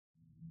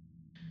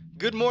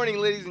Good morning,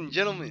 ladies and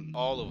gentlemen,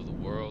 all over the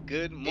world.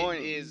 Good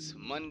morning. It is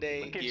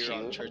Monday Look at here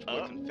on you. Church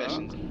Boy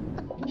Confessions.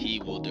 He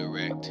will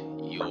direct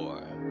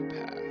your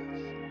path.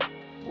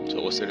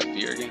 So what's there to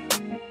fear again?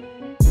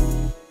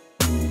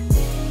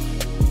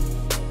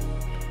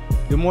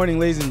 Good morning,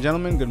 ladies and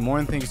gentlemen. Good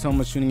morning. Thank you so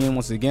much for tuning in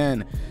once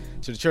again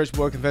to the Church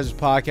Boy Confessions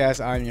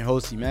podcast. I'm your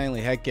host, Emmanuel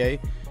Heke,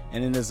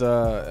 and it is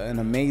an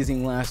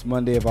amazing last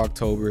Monday of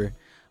October.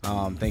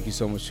 Thank you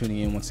so much for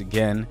tuning in once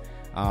again.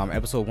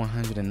 Episode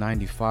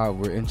 195.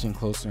 We're inching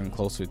closer and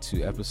closer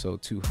to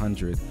episode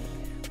 200.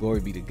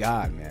 Glory be to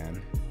God,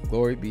 man.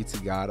 Glory be to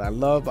God. I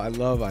love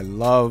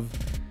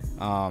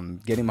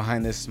getting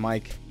behind this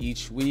mic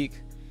each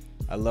week.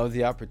 I love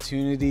the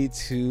opportunity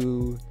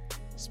to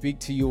speak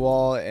to you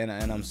all, and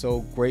I'm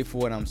so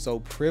grateful and I'm so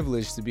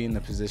privileged to be in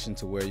the position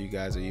to where you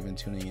guys are even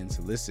tuning in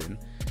to listen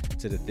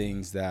to the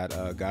things that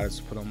God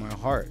has put on my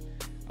heart.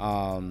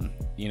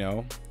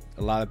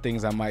 A lot of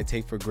things I might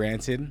take for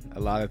granted, a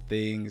lot of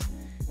things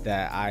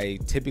that I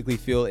typically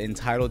feel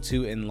entitled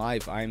to in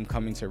life, I'm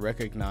coming to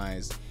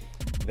recognize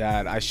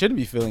that I shouldn't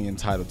be feeling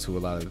entitled to a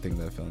lot of the things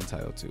that I feel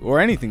entitled to, or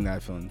anything that I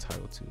feel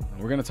entitled to. And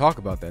we're going to talk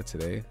about that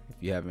today, if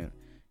you haven't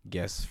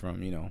guessed from,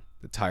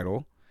 the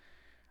title.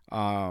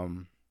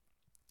 And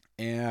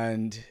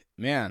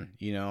man,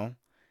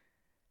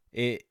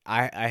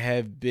 I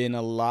have been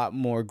a lot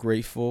more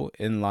grateful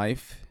in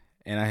life,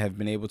 and I have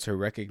been able to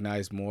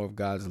recognize more of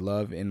God's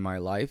love in my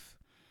life,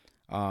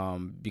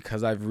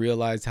 because I've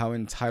realized how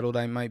entitled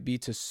I might be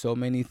to so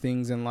many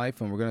things in life.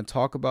 And we're going to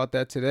talk about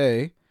that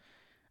today.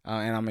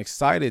 And I'm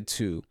excited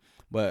to.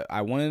 But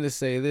I wanted to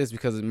say this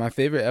because my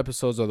favorite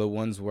episodes are the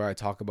ones where I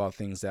talk about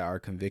things that are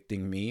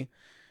convicting me.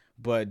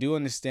 But do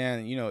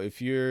understand,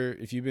 if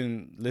you've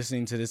been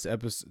listening to this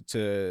episode,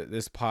 to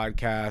this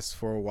podcast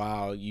for a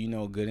while,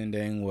 good and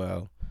dang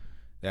well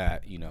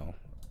that,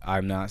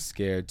 I'm not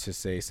scared to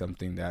say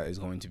something that is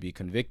going to be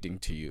convicting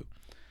to you.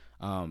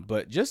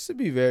 But just to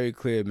be very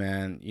clear,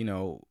 man,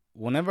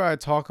 whenever I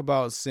talk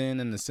about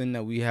sin and the sin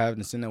that we have and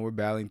the sin that we're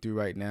battling through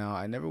right now,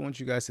 I never want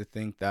you guys to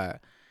think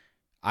that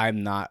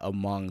I'm not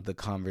among the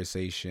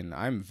conversation.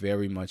 I'm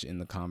very much in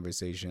the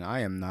conversation. I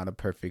am not a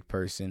perfect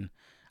person.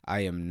 I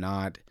am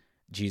not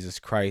Jesus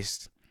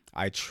Christ.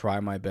 I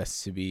try my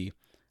best to be,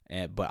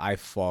 but I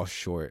fall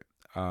short.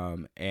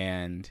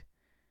 When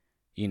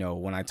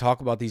I talk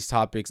about these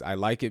topics, I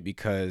like it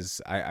because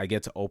I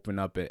get to open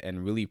up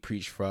and really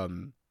preach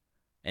from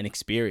an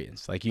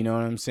experience. Like, you know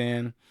what I'm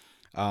saying?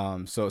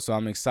 So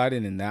I'm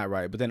excited in that,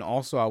 right? But then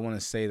also I want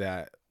to say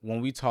that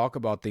when we talk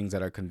about things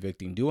that are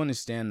convicting, do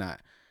understand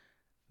that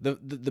the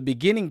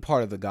beginning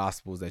part of the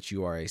gospel is that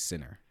you are a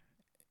sinner,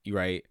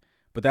 right?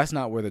 But that's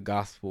not where the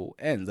gospel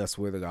ends. That's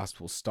where the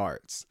gospel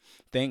starts.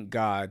 Thank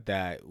God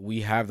that we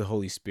have the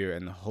Holy Spirit,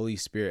 and the Holy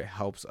Spirit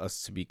helps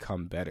us to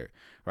become better,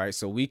 right?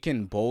 So we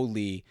can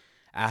boldly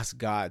ask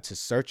God to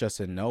search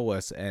us and know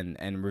us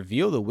and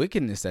reveal the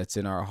wickedness that's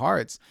in our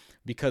hearts,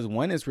 because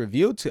when it's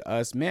revealed to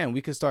us, man,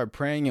 we can start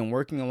praying and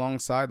working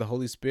alongside the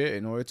Holy Spirit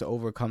in order to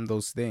overcome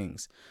those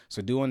things.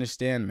 So do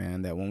understand,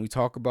 man, that when we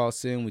talk about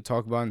sin, we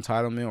talk about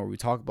entitlement, or we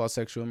talk about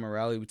sexual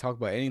immorality, we talk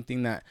about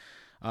anything that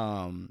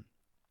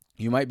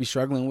you might be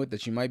struggling with,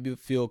 that you might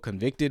feel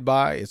convicted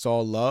by, it's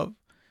all love.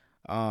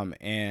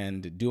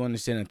 And do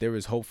understand that there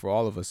is hope for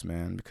all of us,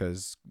 man,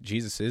 because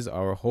Jesus is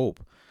our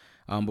hope.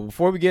 But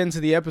before we get into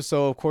the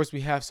episode, of course,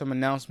 we have some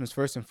announcements.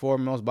 First and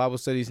foremost, Bible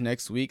studies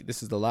next week.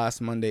 This is the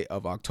last Monday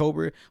of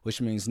October, which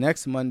means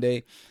next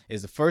Monday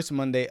is the first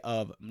Monday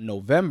of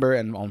November.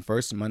 And on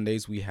first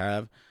Mondays, we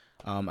have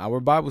our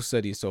Bible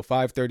studies. So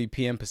 5:30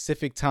 p.m.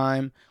 Pacific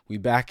time, we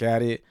back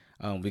at it.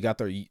 We got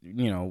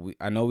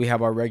I know we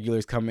have our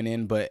regulars coming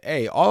in, but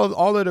hey,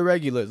 all of the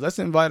regulars, let's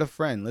invite a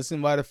friend. Let's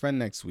invite a friend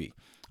next week.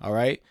 All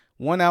right.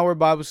 1 hour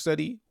Bible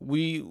study.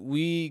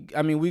 We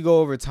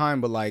go over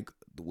time, but like,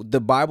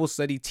 the Bible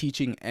study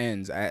teaching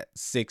ends at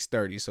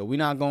 6:30. So we're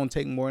not going to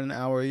take more than an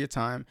hour of your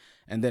time.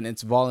 And then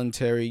it's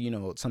voluntary.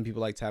 Some people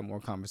like to have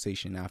more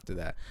conversation after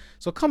that.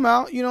 So come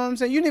out. You know what I'm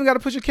saying? You didn't even got to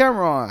put your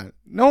camera on.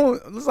 No,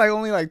 it's like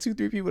only like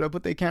 2-3 people that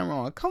put their camera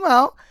on. Come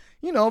out.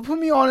 Put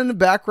me on in the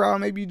background.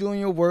 Maybe you're doing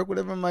your work,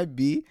 whatever it might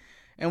be.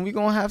 And we're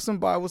going to have some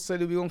Bible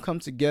study. We're going to come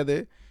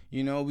together.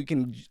 We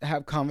can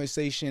have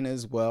conversation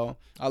as well.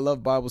 I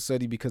love Bible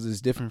study because it's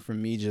different from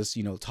me just,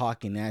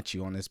 talking at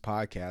you on this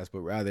podcast,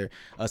 but rather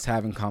us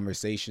having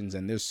conversations.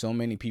 And there's so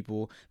many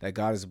people that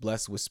God has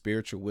blessed with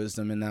spiritual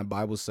wisdom in that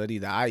Bible study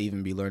that I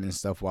even be learning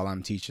stuff while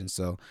I'm teaching.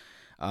 So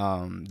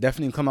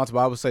definitely come out to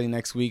Bible study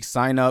next week.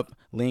 Sign up.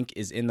 Link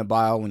is in the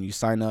bio. When you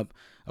sign up,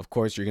 of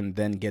course, you're going to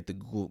then get the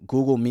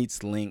Google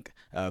Meets link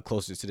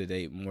closer to the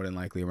date, more than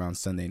likely around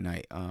Sunday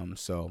night.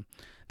 So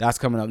that's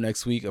coming up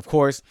next week. Of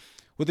course,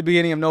 with the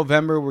beginning of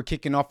November, we're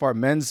kicking off our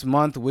Men's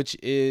Month, which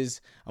is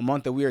a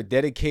month that we are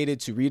dedicated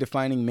to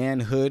redefining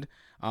manhood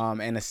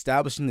and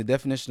establishing the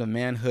definition of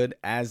manhood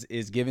as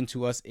is given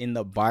to us in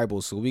the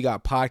Bible. So we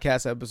got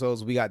podcast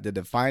episodes, we got the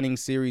Defining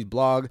series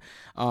blog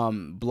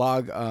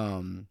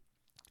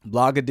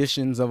blog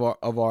editions of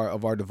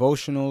our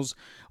devotionals.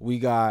 We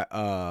got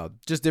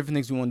just different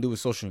things we want to do with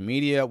social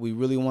media. We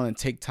really want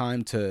to take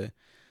time to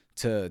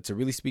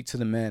really speak to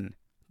the men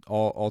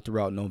all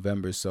throughout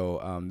November.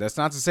 So that's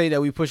not to say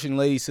that we pushing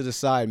ladies to the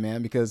side,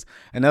 man, because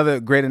another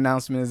great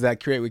announcement is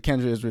that Create with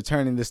Kendra is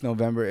returning this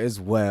November as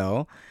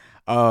well.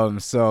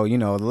 So, you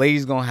know, the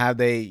ladies gonna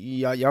have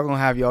y'all gonna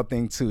have y'all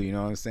thing too, you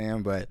know what I'm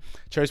saying? But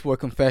Church Boy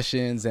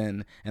Confessions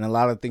and a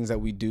lot of things that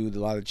we do, a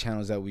lot of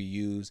channels that we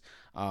use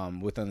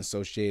with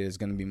Unassociated is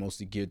gonna be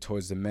mostly geared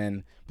towards the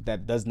men. But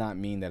that does not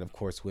mean that, of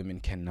course, women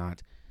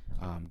cannot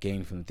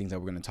gain from the things that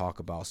we're gonna talk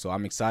about. So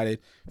I'm excited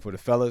for the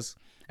fellas.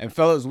 And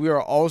fellas, we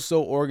are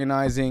also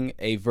organizing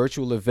a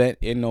virtual event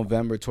in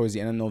November, towards the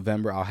end of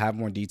November. I'll have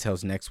more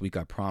details next week,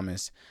 I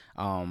promise.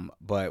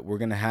 But we're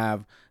going to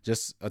have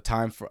just a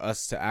time for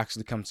us to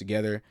actually come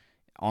together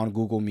on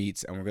Google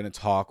Meets, and we're going to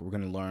talk, we're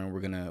going to learn,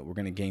 we're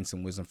going to gain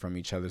some wisdom from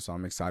each other. So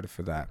I'm excited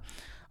for that.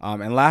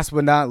 And last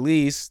but not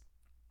least,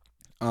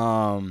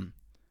 I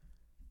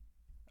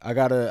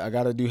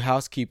gotta do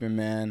housekeeping,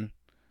 man.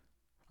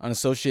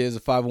 Unassociated is a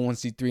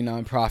 501c3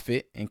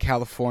 nonprofit in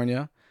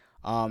California.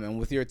 And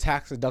with your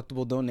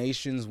tax-deductible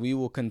donations, we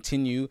will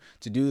continue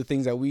to do the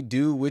things that we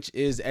do, which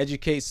is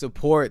educate,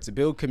 support, to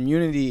build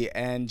community,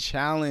 and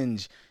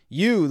challenge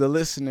you, the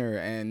listener,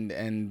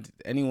 and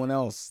anyone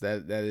else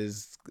that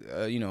is,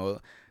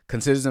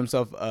 considers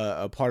himself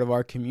a part of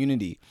our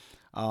community.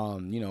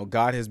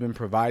 God has been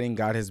providing,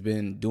 God has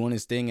been doing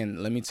his thing.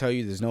 And let me tell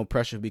you, there's no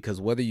pressure, because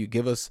whether you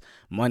give us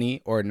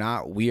money or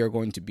not, we are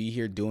going to be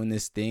here doing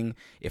this thing.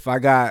 If I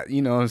got,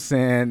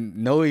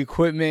 no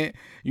equipment,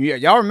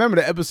 y'all remember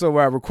the episode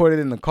where I recorded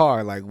in the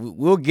car, like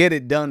we'll get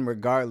it done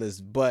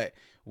regardless. But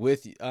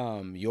with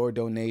your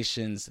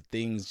donations,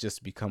 things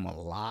just become a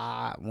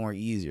lot more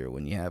easier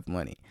when you have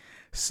money.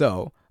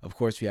 So, of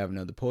course, we have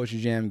another poetry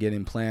jam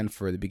getting planned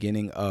for the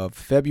beginning of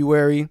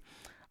February.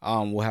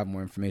 We'll have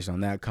more information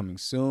on that coming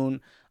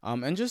soon.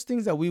 And just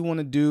things that we want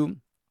to do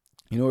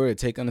in order to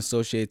take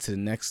Unassociated to the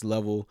next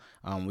level.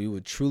 We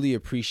would truly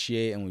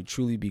appreciate and we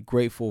truly be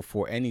grateful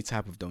for any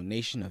type of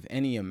donation of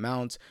any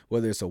amount,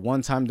 whether it's a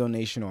one-time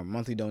donation or a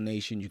monthly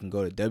donation. You can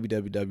go to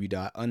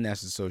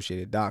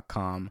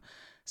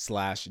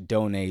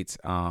www.unassociated.com/donate,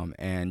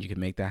 and you can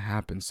make that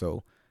happen.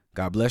 So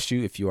God bless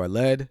you if you are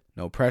led,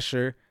 no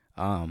pressure.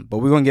 But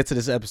we're going to get to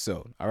this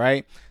episode. All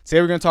right.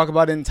 Today we're going to talk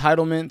about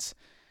entitlement.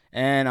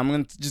 And I'm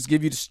going to just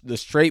give you the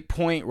straight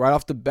point right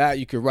off the bat.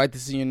 You can write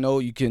this in your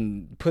note. You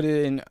can put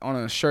it in on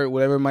a shirt,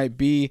 whatever it might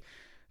be.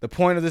 The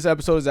point of this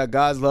episode is that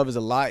God's love is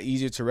a lot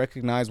easier to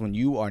recognize when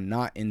you are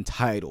not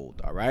entitled.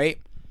 All right.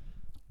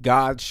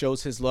 God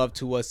shows his love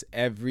to us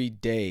every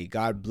day.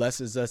 God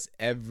blesses us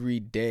every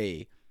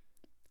day.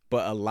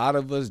 But a lot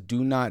of us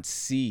do not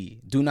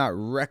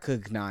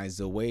recognize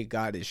the way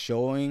God is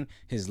showing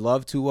his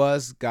love to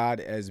us. God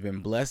has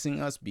been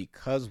blessing us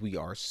because we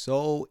are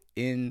so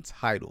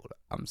entitled.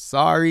 I'm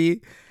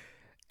sorry,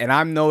 and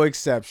I'm no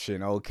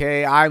exception,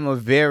 okay? I'm a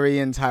very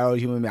entitled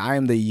human being. I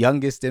am the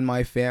youngest in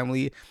my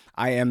family.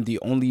 I am the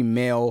only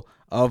male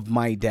of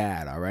my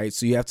dad, all right?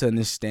 So you have to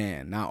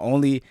understand, not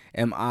only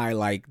am I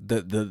like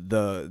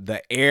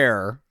the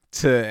heir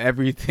to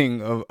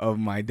everything of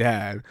my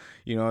dad,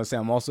 you know what I'm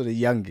saying? I'm also the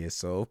youngest.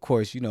 So of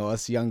course,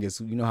 us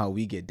youngest, you know how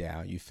we get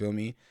down. You feel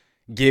me?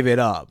 Give it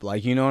up.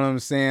 Like, you know what I'm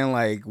saying?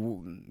 Like,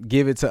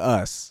 give it to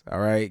us. All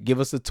right. Give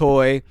us a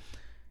toy.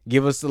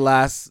 Give us the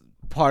last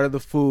part of the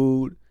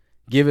food.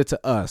 Give it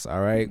to us.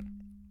 All right.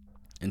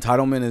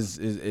 Entitlement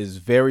is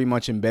very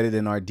much embedded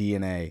in our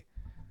DNA.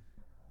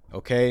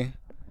 Okay.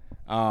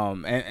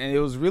 And it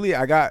was really,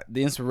 I got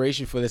the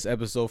inspiration for this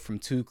episode from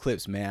two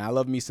clips, man. I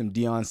love me some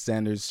Deion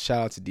Sanders.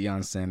 Shout out to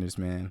Deion Sanders,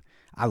 man.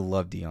 I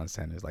love Deion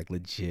Sanders, like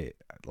legit,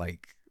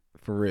 like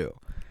for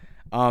real.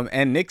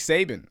 And Nick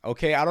Saban.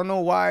 Okay. I don't know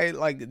why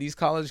like these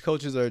college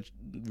coaches are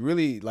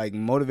really like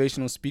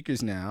motivational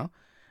speakers now.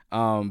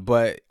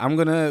 But I'm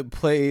going to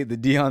play the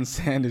Deion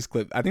Sanders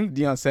clip. I think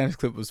the Deion Sanders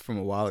clip was from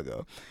a while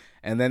ago.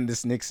 And then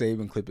this Nick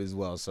Saban clip as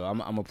well. So I'm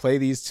going to play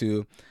these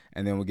two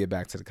and then we'll get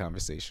back to the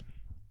conversation.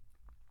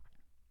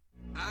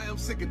 I am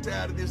sick and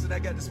tired of this, and I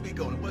got to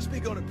speak on it. Well,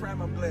 speak on it,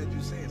 Prime. I'm glad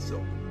you said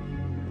so.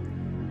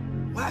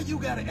 Why you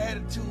got an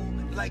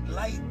attitude like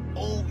life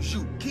owes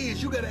you?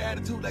 Kids, you got an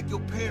attitude like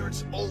your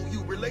parents owe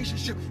you.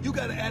 Relationship, you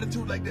got an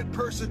attitude like that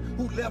person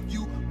who left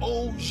you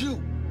owes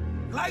you.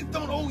 Life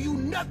don't owe you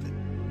nothing.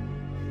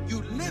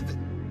 You live it.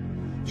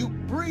 You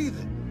breathe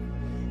it.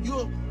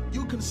 You're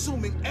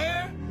consuming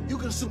air. You're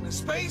consuming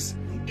space,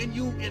 and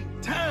you in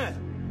time.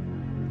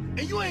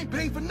 And you ain't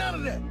paid for none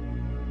of that.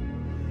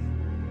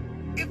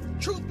 If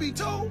truth be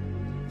told,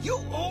 you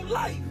owe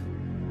life.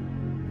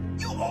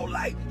 You owe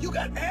life. You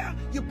got air,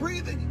 you're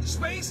breathing,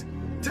 space,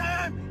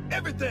 time,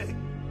 everything.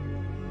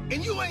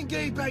 And you ain't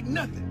gave back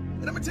nothing.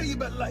 And I'm gonna tell you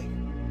about life.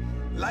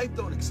 Life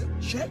don't accept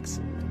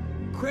checks,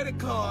 credit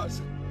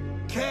cards,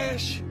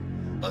 cash,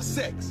 or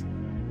sex.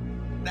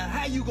 Now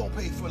how you gonna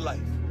pay for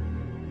life?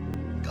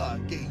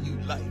 God gave you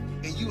life,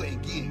 and you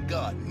ain't giving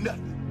God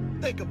nothing.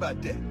 Think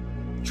about that.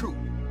 True.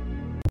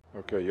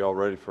 Okay, y'all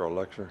ready for a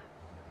lecture?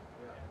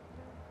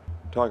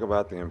 talk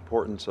about the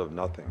importance of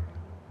nothing.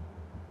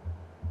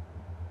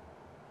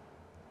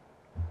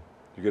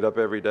 You get up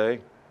every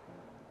day,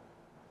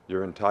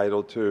 you're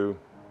entitled to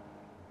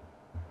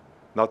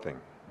nothing.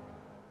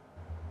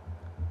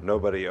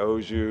 Nobody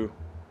owes you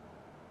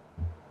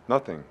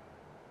nothing.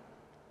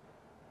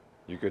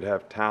 You could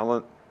have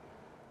talent,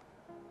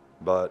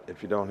 but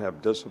if you don't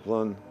have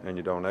discipline and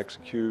you don't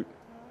execute,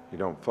 you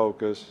don't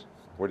focus,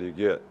 what do you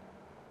get?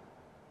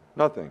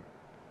 Nothing.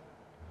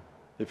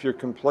 If you're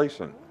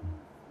complacent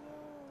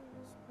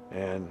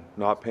and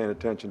not paying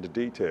attention to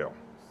detail,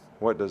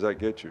 what does that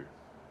get you?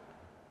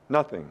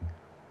 Nothing.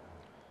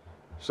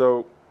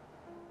 So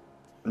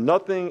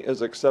nothing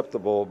is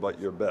acceptable but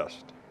your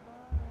best.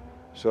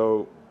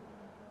 So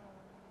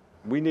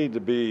we need to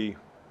be,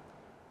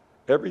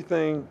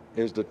 everything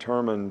is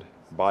determined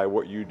by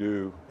what you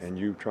do and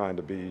you trying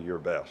to be your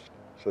best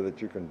so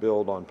that you can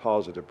build on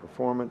positive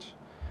performance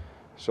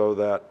so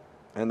that,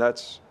 and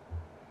that's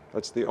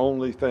the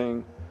only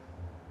thing,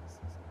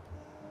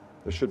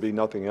 there should be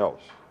nothing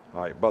else,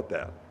 right, but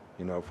that,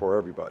 for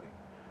everybody.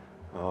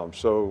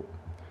 So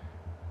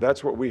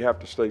that's what we have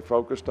to stay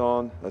focused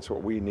on. That's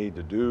what we need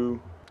to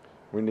do.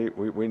 We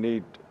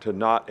need to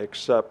not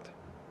accept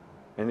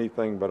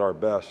anything but our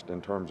best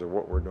in terms of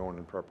what we're doing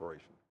in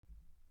preparation.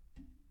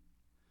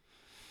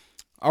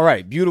 All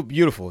right,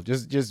 beautiful,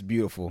 just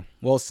beautiful.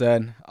 Well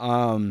said.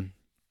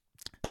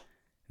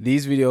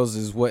 These videos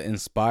is what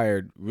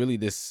inspired really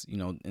this,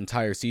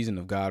 entire season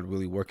of God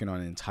really working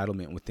on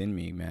entitlement within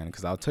me, man.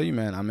 Because I'll tell you,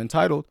 man, I'm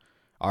entitled.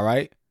 All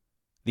right.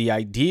 The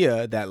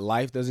idea that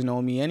life doesn't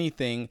owe me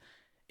anything,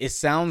 it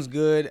sounds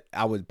good.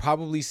 I would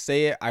probably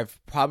say it.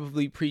 I've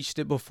probably preached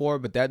it before,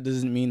 but that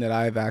doesn't mean that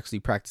I've actually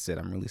practiced it.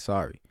 I'm really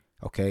sorry.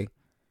 Okay.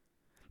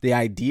 The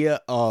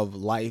idea of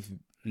life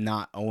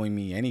not owing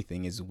me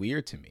anything is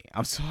weird to me.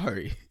 I'm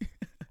sorry.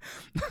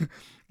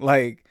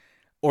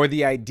 Or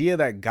the idea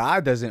that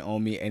God doesn't owe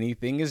me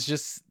anything is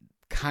just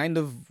kind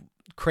of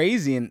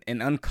crazy and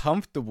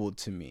uncomfortable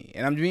to me.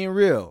 And I'm being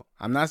real.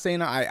 I'm not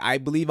saying I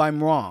believe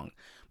I'm wrong,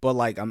 but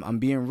I'm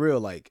being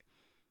real.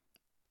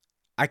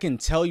 I can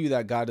tell you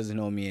that God doesn't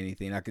owe me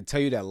anything. I can tell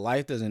you that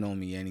life doesn't owe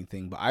me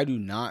anything, but I do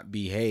not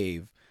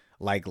behave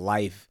like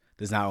life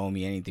does not owe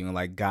me anything or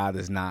like God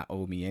does not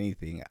owe me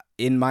anything.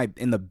 In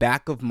the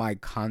back of my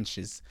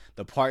conscience,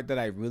 the part that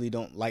I really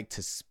don't like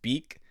to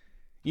speak,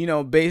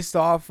 based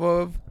off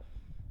of,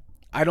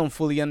 I don't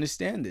fully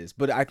understand this,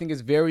 but I think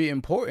it's very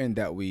important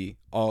that we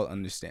all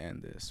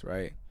understand this,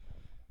 right?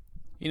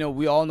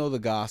 We all know the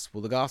gospel.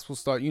 The gospel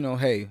start,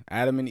 hey,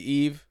 Adam and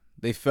Eve,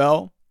 they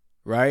fell,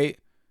 right?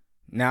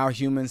 Now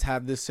humans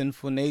have this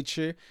sinful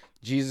nature.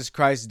 Jesus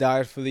Christ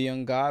died for the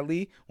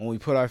ungodly. When we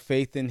put our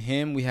faith in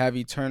him, we have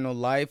eternal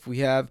life. We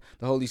have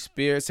the Holy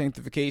Spirit,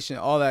 sanctification,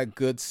 all that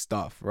good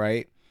stuff,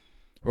 right?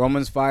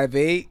 Romans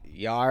 5:8,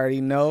 y'all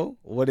already know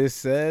what it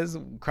says.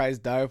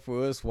 Christ died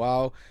for us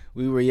while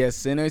we were yet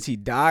sinners. He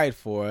died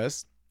for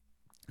us,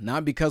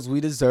 not because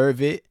we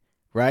deserve it,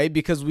 right?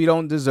 Because we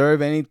don't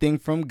deserve anything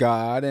from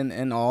God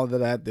and all of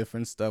that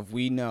different stuff.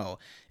 We know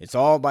it's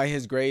all by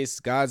his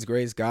grace, God's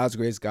grace, God's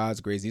grace, God's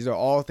grace. These are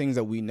all things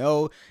that we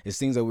know. It's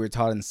things that we were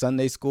taught in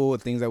Sunday school,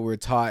 things that we were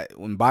taught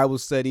in Bible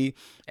study.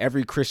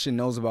 Every Christian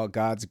knows about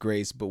God's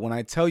grace. But when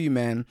I tell you,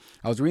 man,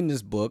 I was reading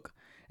this book,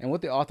 and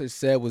what the author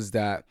said was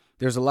that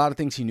there's a lot of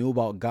things he knew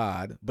about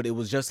God, but it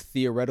was just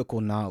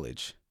theoretical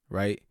knowledge,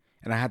 right?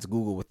 And I had to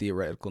Google what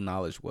theoretical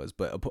knowledge was.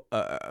 But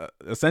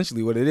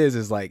essentially what it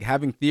is like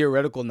having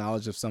theoretical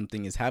knowledge of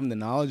something is having the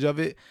knowledge of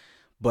it,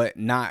 but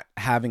not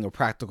having a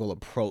practical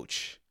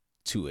approach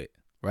to it,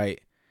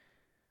 right?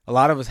 A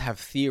lot of us have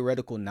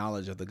theoretical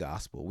knowledge of the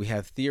gospel. We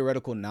have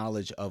theoretical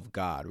knowledge of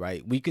God,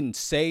 right? We can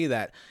say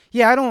that,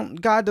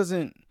 God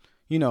doesn't,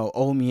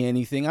 owe me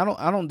anything. I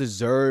don't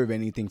deserve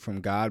anything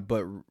from God,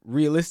 but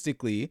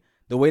realistically,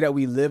 the way that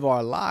we live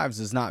our lives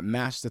does not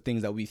match the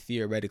things that we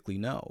theoretically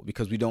know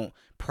because we don't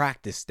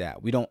practice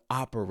that. We don't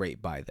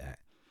operate by that.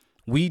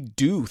 We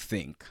do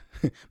think,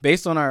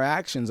 based on our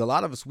actions, a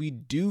lot of us, we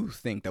do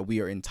think that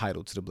we are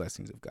entitled to the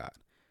blessings of God.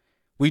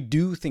 We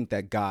do think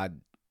that God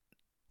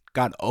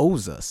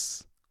owes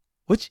us,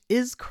 which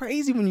is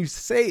crazy when you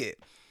say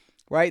it,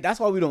 right? That's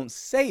why we don't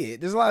say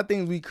it. There's a lot of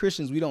things we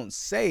Christians, we don't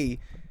say,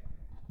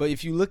 but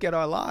if you look at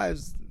our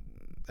lives,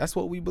 that's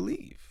what we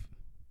believe.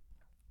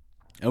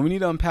 And we need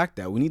to unpack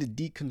that. We need to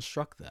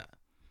deconstruct that.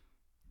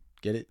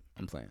 Get it?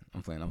 I'm playing.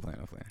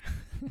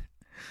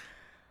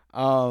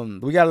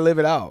 We got to live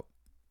it out.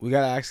 We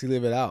got to actually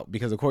live it out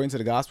because according to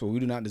the gospel, we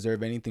do not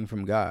deserve anything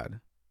from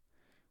God.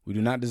 We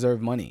do not deserve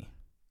money,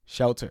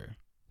 shelter,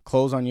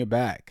 clothes on your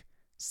back,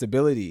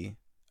 stability,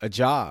 a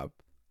job,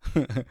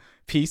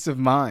 peace of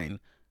mind,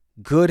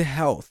 good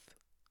health,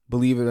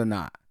 believe it or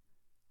not.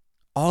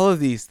 All of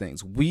these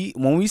things.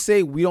 When we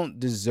say we don't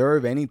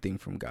deserve anything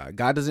from God,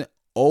 God doesn't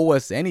owe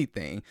us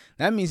anything.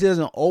 That means he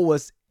doesn't owe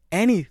us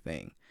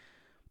anything.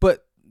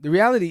 But the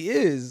reality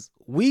is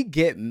we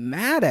get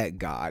mad at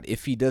God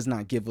if he does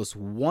not give us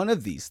one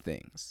of these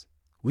things.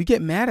 We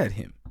get mad at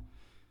him.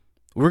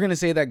 We're going to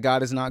say that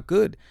God is not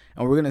good,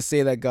 and we're going to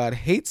say that God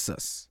hates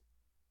us.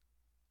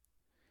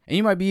 And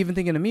you might be even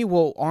thinking to me,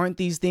 well, aren't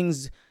these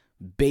things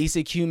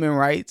basic human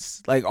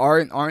rights? Like,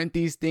 aren't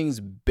these things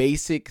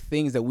basic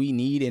things that we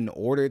need in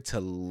order to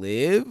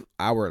live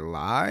our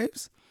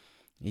lives?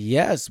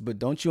 Yes, but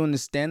don't you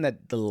understand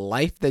that the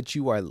life that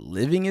you are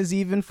living is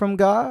even from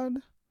God?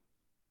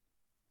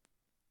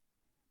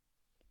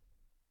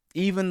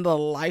 Even the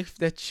life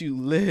that you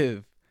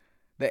live,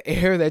 the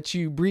air that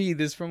you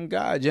breathe is from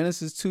God.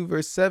 Genesis 2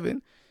 verse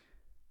 7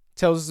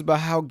 tells us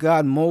about how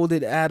God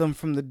molded Adam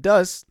from the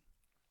dust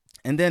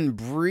and then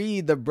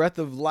breathed the breath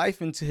of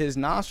life into his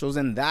nostrils,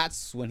 and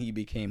that's when he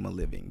became a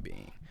living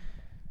being.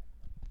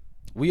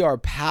 We are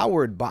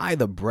powered by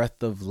the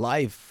breath of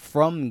life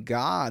from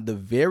God, the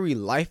very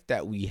life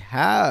that we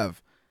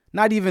have.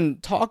 Not even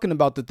talking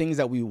about the things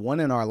that we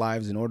want in our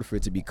lives in order for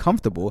it to be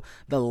comfortable.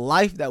 The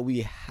life that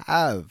we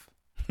have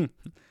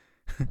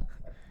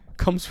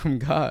comes from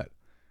God.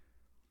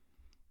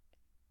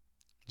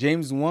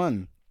 James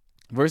 1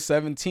 verse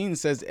 17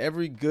 says,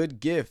 every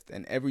good gift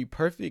and every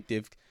perfect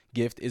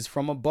gift is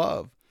from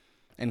above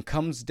and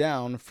comes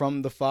down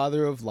from the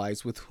Father of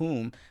lights, with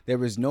whom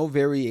there is no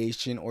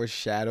variation or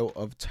shadow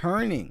of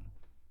turning.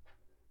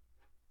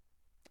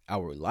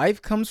 Our life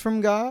comes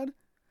from God.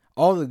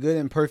 All the good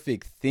and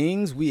perfect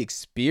things we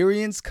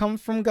experience come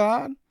from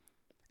God.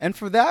 And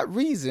for that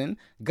reason,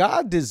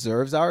 God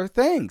deserves our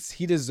thanks.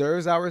 He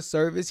deserves our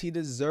service. He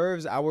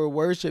deserves our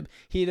worship.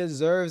 He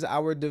deserves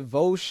our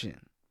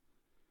devotion.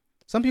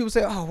 Some people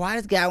say, oh, why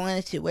does God want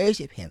us to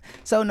worship him?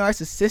 So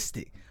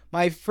narcissistic.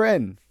 My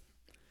friend,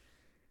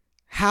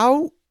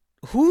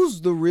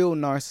 who's the real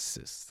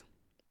narcissist?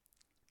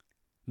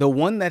 The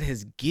one that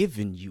has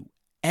given you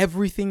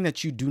everything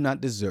that you do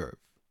not deserve,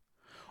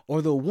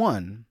 or the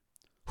one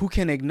who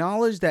can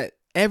acknowledge that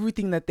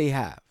everything that they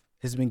have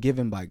has been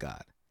given by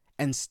God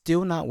and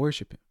still not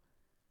worship him?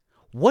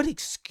 What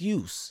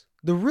excuse?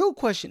 The real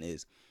question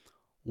is,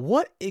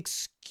 what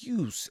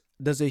excuse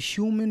does a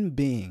human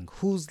being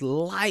whose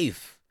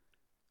life,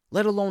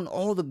 let alone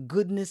all the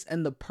goodness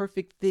and the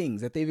perfect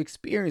things that they've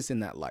experienced in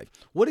that life,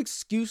 what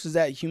excuse does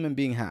that human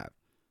being have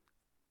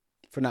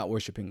for not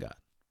worshiping God?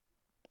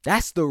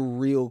 That's the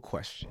real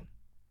question.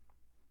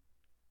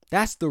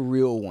 That's the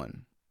real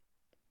one.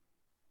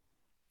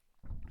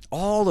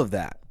 All of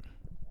that.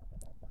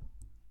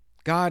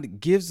 God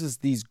gives us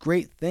these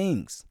great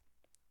things.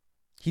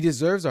 He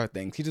deserves our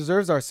thanks. He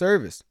deserves our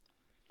service.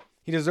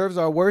 He deserves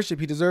our worship.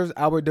 He deserves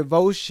our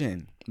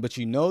devotion. But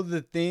you know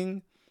the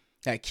thing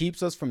that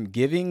keeps us from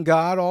giving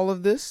God all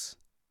of this?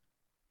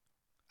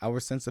 Our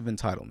sense of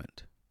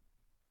entitlement.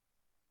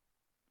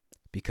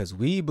 Because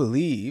we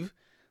believe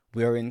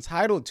we are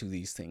entitled to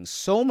these things.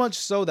 So much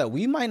so that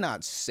we might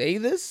not say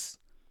this,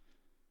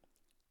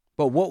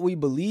 but what we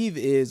believe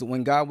is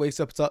when God wakes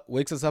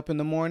us up in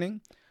the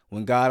morning,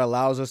 when God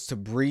allows us to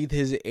breathe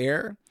his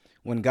air,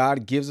 when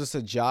God gives us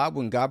a job,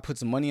 when God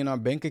puts money in our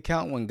bank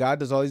account, when God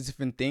does all these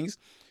different things,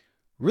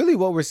 really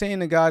what we're saying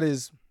to God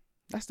is,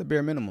 that's the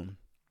bare minimum.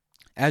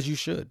 As you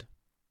should.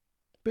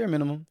 Bare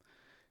minimum.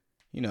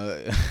 You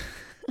know,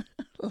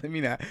 let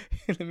me not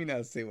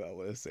say what I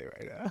want to say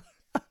right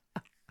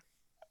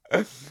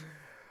now.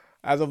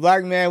 As a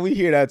black man, we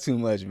hear that too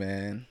much,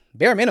 man.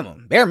 Bare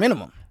minimum. Bare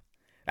minimum.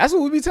 That's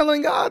what we be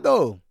telling God,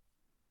 though.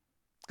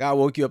 God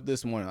woke you up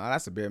this morning. Oh,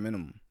 that's a bare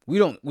minimum.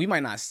 We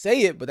might not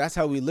say it, but that's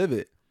how we live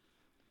it.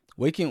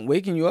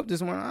 Waking you up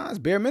this morning, that's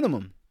bare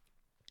minimum.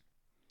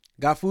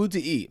 Got food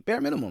to eat, bare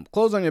minimum.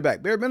 Clothes on your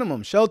back, bare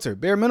minimum. Shelter,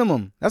 bare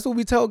minimum. That's what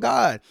we tell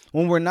God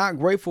when we're not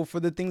grateful for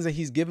the things that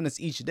he's given us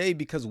each day,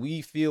 because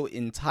we feel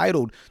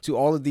entitled to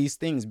all of these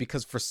things,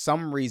 because for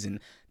some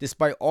reason,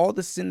 despite all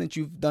the sin that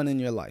you've done in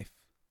your life,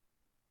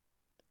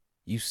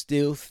 you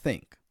still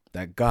think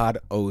that God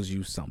owes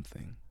you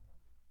something.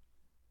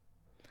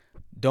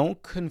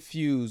 Don't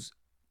confuse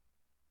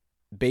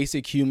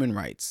basic human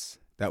rights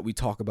that we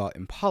talk about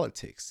in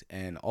politics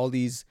and all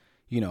these,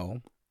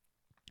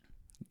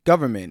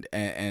 government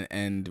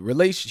and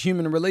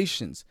human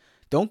relations.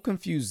 Don't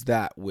confuse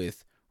that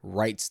with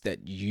rights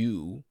that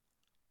you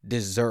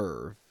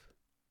deserve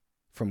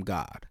from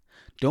God.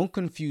 Don't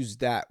confuse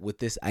that with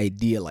this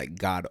idea like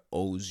God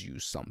owes you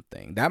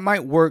something. That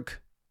might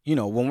work,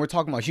 when we're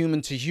talking about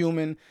human to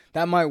human.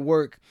 That might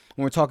work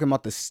when we're talking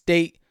about the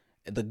state,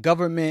 the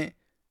government,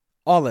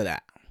 all of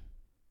that.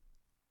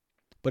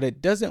 But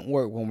it doesn't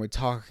work when we're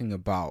talking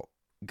about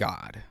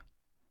God.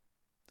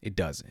 It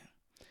doesn't.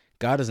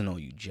 God doesn't owe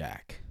you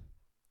jack.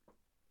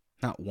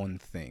 Not one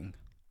thing.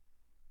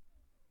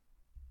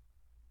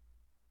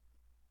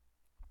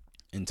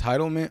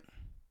 Entitlement.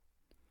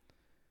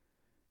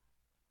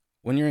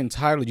 When you're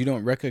entitled, you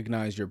don't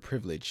recognize your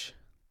privilege.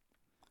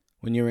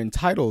 When you're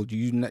entitled,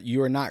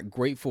 you are not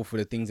grateful for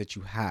the things that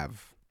you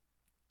have.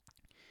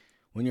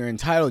 When you're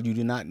entitled, you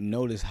do not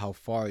notice how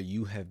far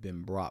you have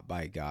been brought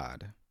by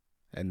God.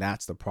 And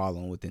that's the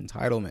problem with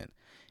entitlement.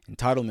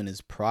 Entitlement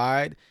is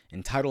pride.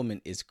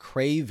 Entitlement is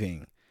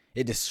craving.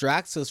 It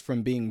distracts us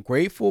from being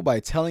grateful by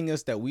telling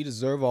us that we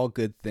deserve all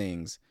good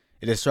things.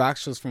 It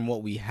distracts us from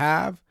what we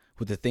have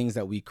with the things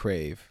that we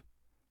crave.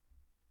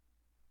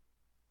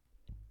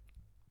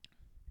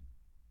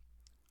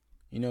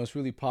 It's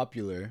really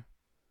popular.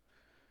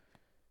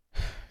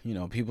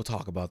 People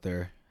talk about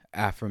their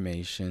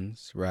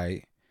affirmations,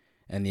 right?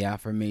 And the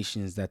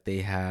affirmations that they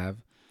have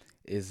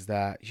is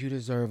that you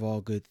deserve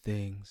all good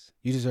things.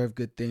 You deserve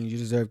good things. You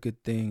deserve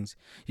good things.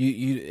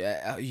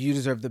 You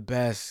deserve the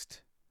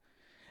best.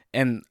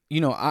 And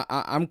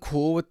I'm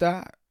cool with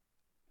that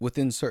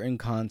within certain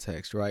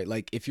contexts, right?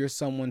 Like if you're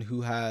someone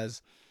who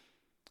has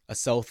a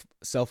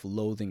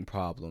self-loathing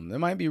problem, it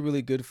might be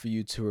really good for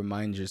you to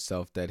remind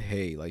yourself that,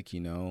 hey, like,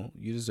 you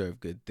deserve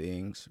good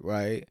things,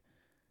 right?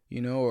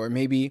 Or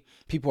maybe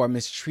people are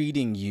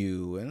mistreating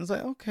you and it's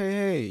like, okay,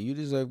 hey, you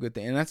deserve good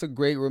things. And that's a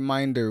great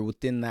reminder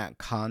within that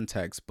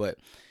context. But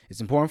it's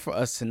important for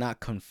us to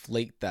not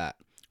conflate that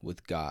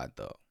with God,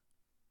 though.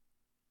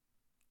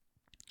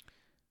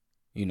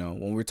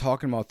 When we're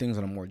talking about things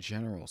in a more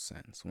general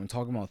sense, when we're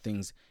talking about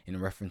things in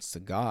reference to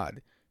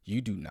God,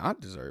 you do not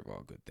deserve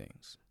all good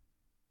things.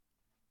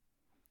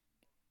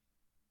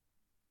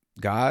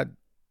 God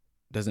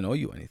doesn't owe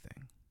you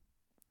anything.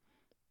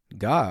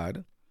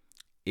 God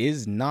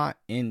is not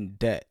in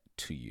debt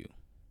to you.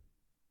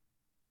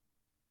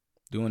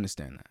 Do you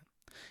understand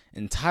that?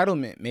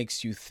 Entitlement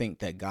makes you think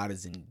that God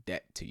is in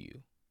debt to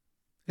you.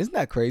 Isn't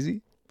that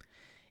crazy?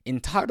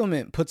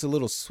 Entitlement puts a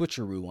little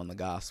switcheroo on the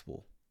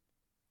gospel.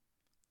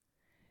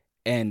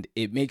 And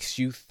it makes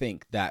you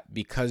think that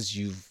because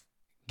you've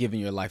given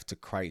your life to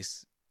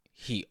Christ,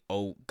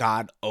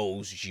 God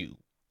owes you.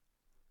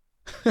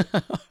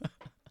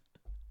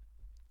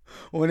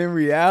 When in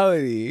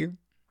reality,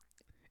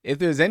 if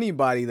there's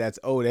anybody that's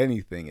owed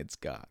anything, it's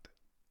God.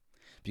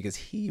 Because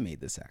he made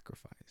the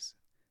sacrifice,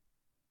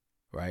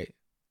 right?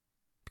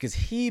 Because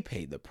he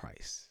paid the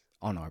price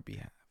on our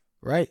behalf,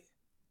 right?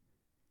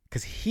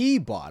 Because he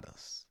bought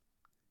us.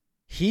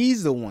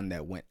 He's the one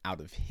that went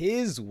out of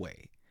his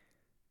way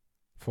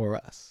for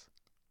us.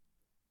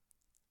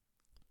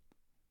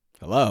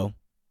 Hello?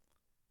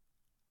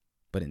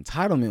 But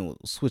entitlement will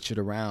switch it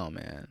around,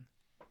 man.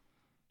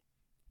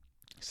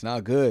 It's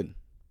not good.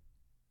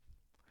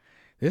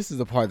 This is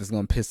the part that's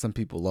going to piss some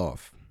people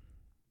off.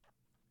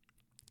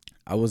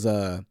 I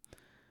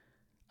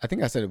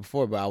think I said it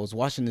before, but I was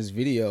watching this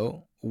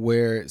video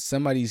where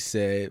somebody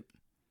said,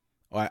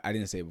 or I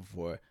didn't say it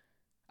before.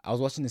 I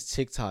was watching this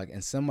TikTok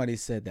and somebody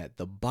said that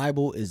the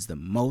Bible is the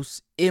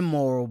most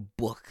immoral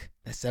book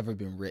that's ever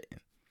been written,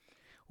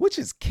 which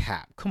is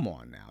cap. Come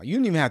on now. You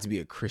don't even have to be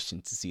a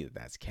Christian to see that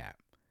that's cap.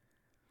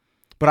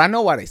 But I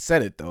know why they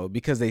said it, though,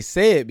 because they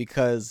say it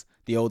because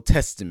the Old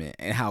Testament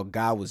and how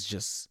God was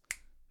just,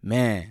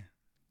 man,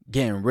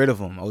 getting rid of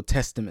them, Old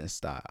Testament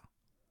style.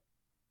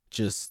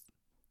 Just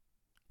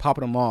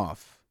popping them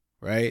off,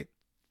 right?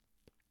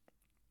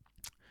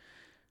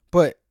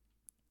 But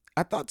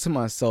I thought to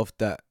myself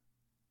that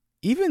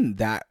even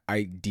that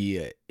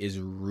idea is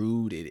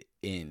rooted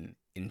in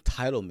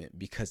entitlement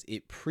because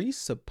it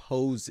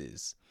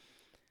presupposes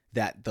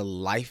that the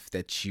life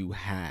that you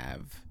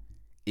have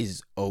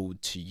is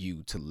owed to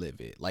you to live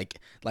it. Like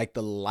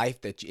the life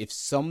that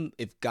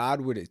if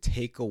God were to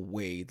take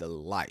away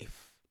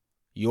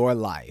your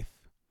life,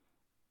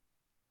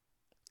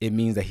 it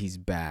means that he's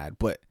bad.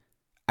 But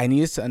I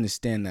need us to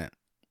understand that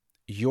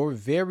your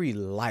very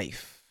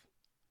life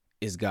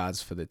is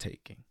God's for the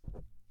taking.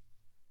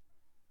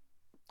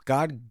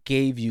 God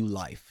gave you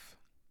life.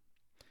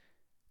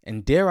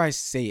 And dare I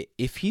say it,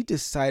 if he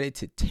decided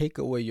to take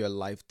away your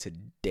life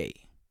today,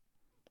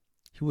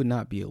 he would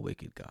not be a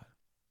wicked God.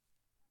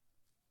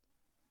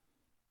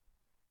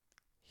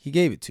 He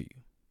gave it to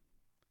you.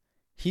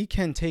 He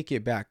can take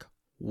it back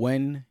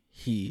when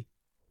he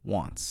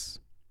wants.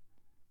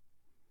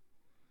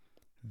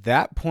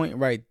 That point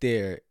right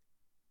there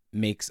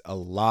makes a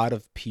lot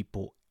of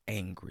people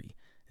angry.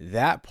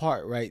 That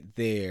part right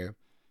there,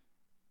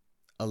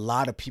 a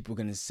lot of people are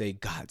going to say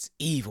God's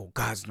evil,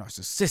 God's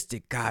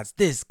narcissistic, God's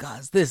this,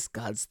 God's this,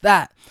 God's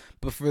that.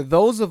 But for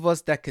those of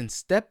us that can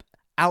step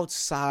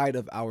outside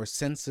of our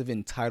sense of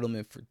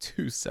entitlement for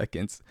 2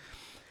 seconds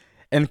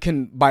and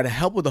can, by the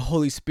help of the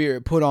Holy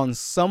Spirit, put on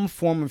some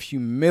form of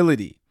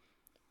humility,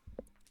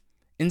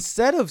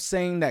 instead of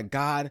saying that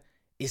God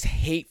is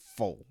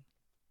hateful,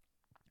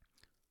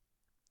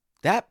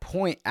 that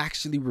point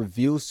actually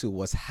reveals to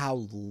us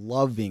how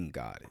loving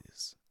God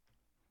is.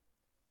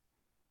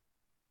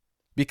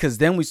 Because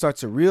then we start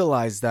to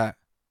realize that,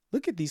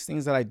 look at these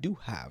things that I do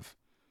have.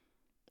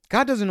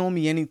 God doesn't owe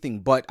me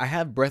anything, but I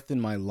have breath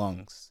in my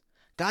lungs.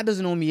 God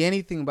doesn't owe me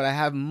anything, but I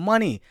have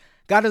money.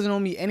 God doesn't owe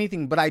me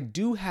anything, but I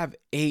do have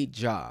a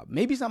job.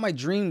 Maybe it's not my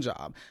dream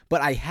job,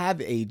 but I have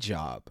a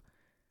job.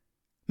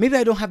 Maybe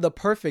I don't have the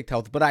perfect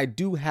health, but I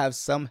do have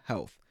some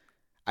health.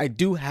 I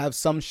do have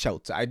some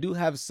shelter. I do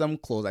have some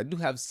clothes. I do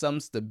have some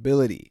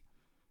stability.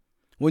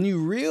 When you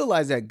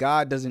realize that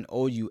God doesn't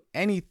owe you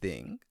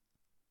anything,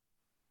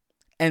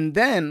 and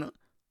then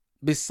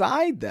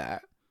beside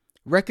that,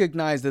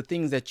 recognize the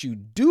things that you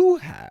do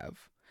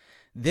have,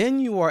 then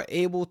you are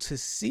able to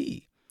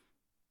see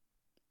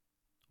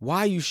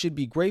why you should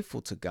be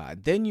grateful to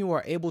God. Then you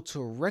are able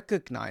to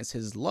recognize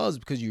his loves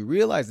because you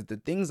realize that the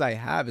things I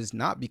have is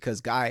not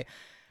because God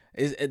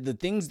is the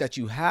things that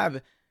you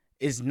have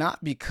is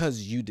not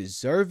because you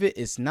deserve it.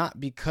 It's not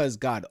because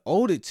God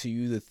owed it to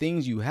you. The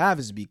things you have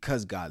is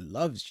because God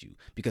loves you.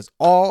 Because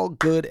all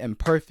good and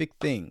perfect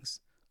things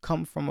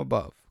come from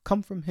above,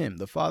 come from him,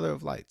 the Father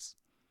of lights.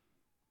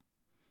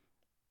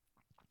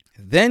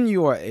 Then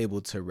you are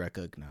able to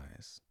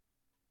recognize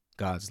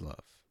God's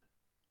love.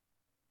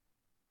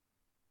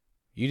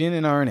 You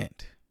didn't earn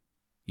it.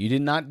 You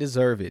did not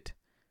deserve it.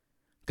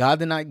 God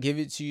did not give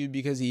it to you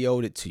because he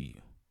owed it to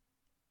you.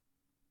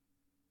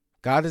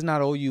 God does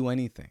not owe you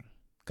anything.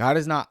 God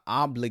is not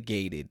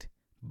obligated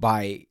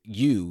by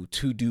you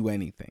to do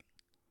anything.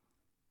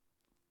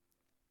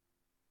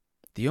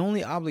 The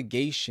only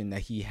obligation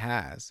that he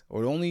has,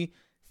 or the only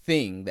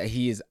thing that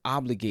he is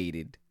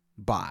obligated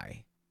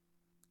by,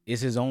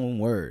 is his own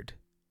word.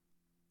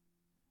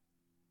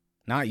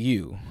 Not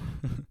you.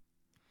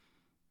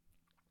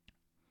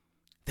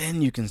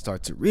 Then you can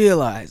start to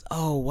realize,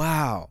 oh,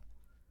 wow,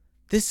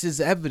 this is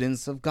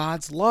evidence of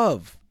God's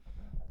love.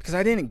 Because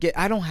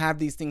I don't have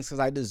these things because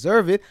I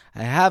deserve it.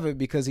 I have it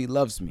because he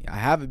loves me. I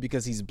have it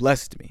because he's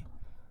blessed me.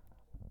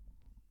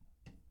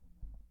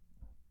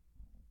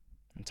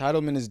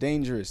 Entitlement is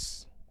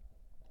dangerous.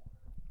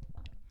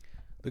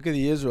 Look at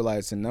the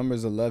Israelites in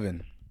Numbers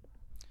 11.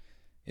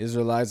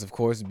 Israelites, of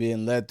course,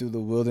 being led through the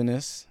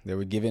wilderness. They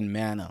were given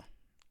manna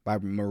by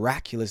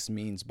miraculous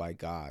means by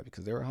God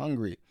because they were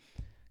hungry.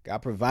 God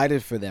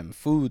provided for them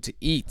food to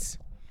eat.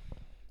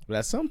 But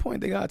at some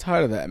point, they got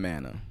tired of that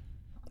manna.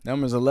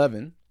 Numbers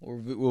 11,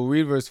 we'll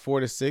read verse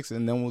 4 to 6,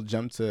 and then we'll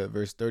jump to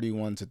verse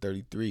 31 to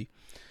 33.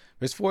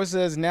 Verse 4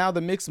 says, now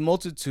the mixed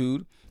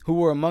multitude who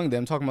were among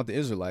them, talking about the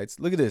Israelites,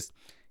 look at this,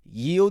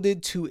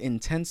 yielded to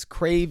intense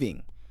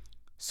craving.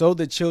 So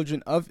the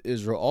children of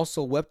Israel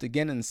also wept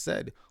again and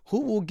said,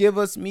 who will give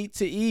us meat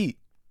to eat?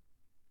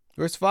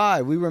 Verse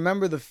 5, we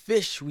remember the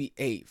fish we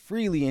ate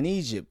freely in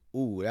Egypt.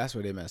 Ooh, that's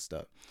where they messed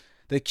up.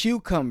 The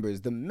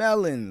cucumbers, the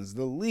melons,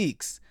 the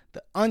leeks,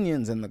 the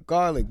onions, and the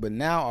garlic, but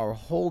now our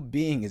whole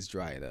being is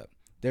dried up.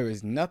 There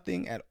is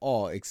nothing at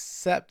all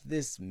except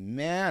this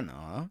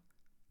manna,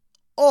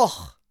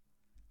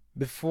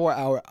 before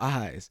our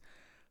eyes.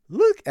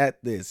 Look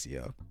at this,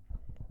 yo.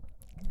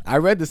 I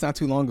read this not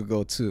too long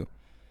ago, too.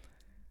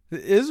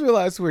 The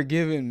Israelites were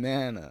given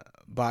manna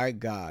by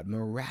God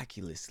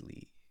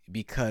miraculously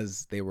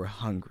because they were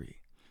hungry.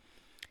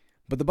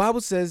 But the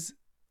Bible says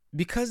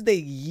because they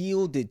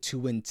yielded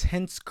to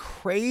intense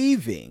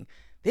craving,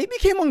 they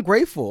became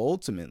ungrateful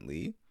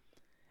ultimately.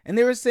 And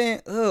they were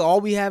saying,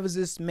 all we have is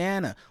this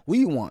manna.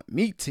 We want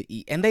meat to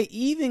eat. And they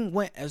even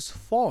went as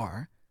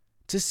far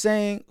to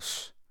saying,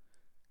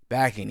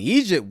 back in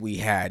Egypt, we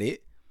had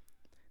it.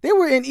 They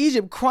were in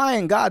Egypt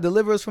crying, God,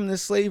 deliver us from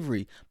this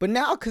slavery. But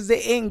now, because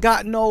they ain't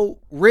got no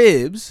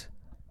ribs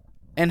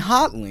and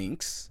hot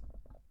links,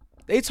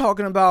 they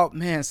talking about,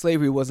 man,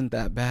 slavery wasn't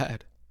that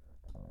bad.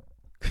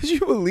 Could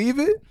you believe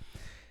it?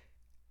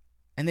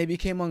 And they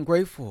became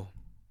ungrateful.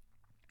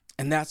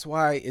 And that's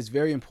why it's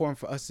very important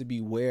for us to be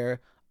aware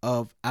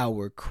of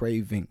our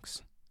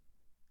cravings.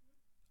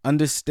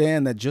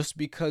 Understand that just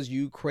because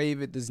you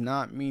crave it does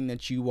not mean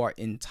that you are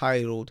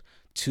entitled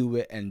to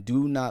it, and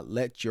do not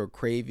let your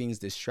cravings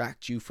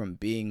distract you from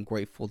being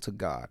grateful to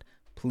God.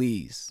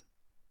 Please.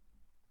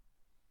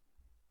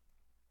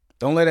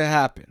 Don't let it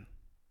happen.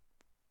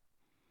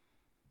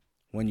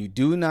 When you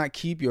do not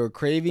keep your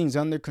cravings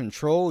under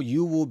control,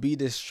 you will be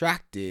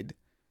distracted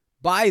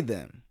by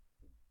them.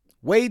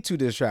 Way too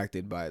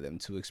distracted by them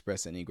to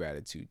express any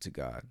gratitude to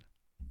God.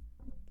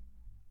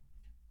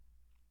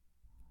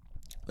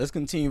 Let's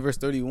continue verse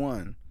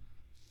 31. It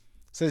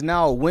says,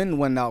 now a wind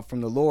went out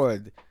from the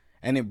Lord,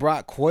 and it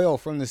brought quail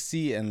from the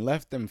sea and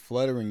left them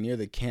fluttering near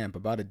the camp,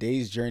 about a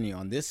day's journey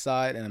on this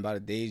side and about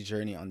a day's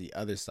journey on the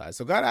other side.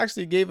 So God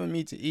actually gave them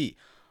meat to eat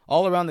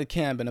all around the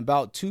camp and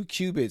about 2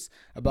 cubits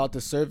about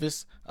the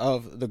surface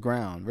of the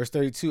ground. Verse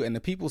 32, and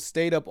the people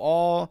stayed up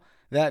all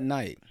that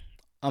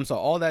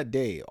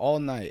day, all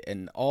night,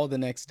 and all the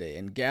next day,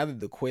 and gathered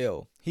the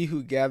quail. He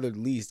who gathered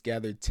least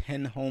gathered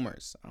 10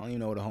 homers. I don't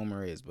even know what a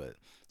homer is, but it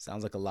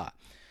sounds like a lot.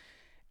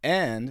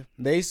 And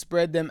they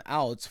spread them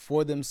out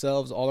for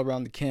themselves all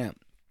around the camp.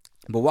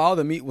 But while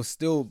the meat was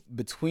still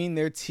between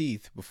their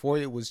teeth, before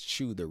it was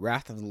chewed, the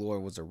wrath of the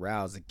Lord was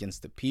aroused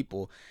against the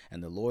people,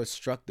 and the Lord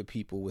struck the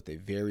people with a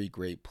very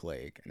great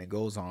plague. And it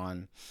goes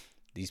on.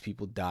 These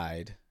people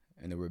died,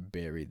 and they were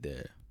buried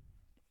there.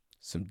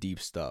 Some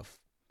deep stuff.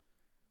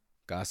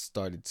 God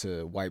started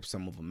to wipe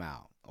some of them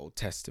out, Old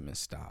Testament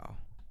style.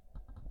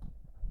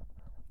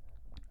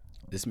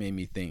 This made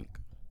me think,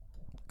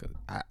 because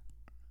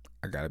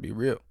I gotta be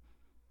real.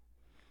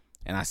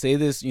 And I say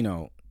this,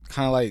 kind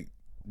of like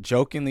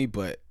jokingly,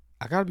 but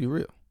I gotta be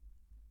real.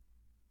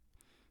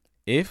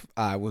 If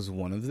I was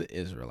one of the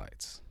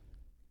Israelites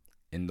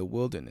in the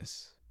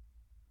wilderness,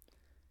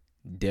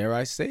 dare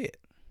I say it,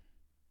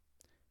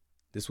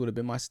 this would have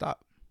been my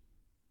stop.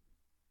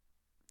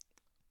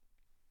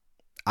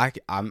 I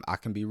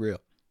can be real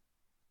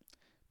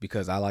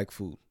because I like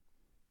food.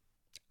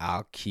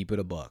 I'll keep it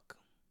a buck.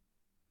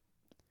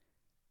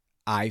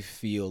 I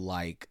feel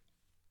like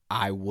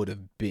I would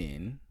have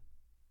been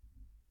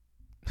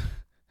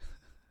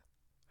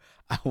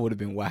I would have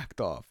been whacked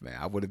off, man.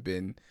 I would have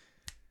been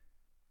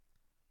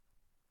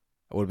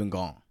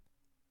gone,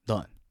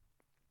 done.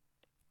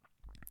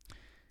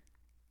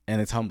 And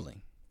it's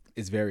humbling.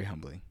 It's very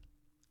humbling.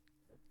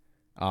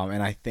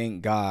 And I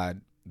thank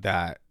God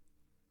that,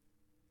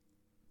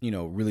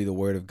 really the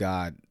word of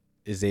God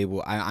is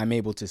I'm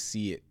able to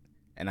see it,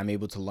 and I'm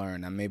able to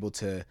learn. I'm able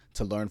to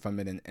learn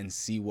from it and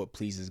see what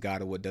pleases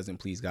God or what doesn't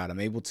please God. I'm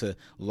able to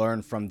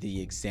learn from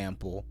the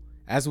example,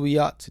 as we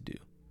ought to do.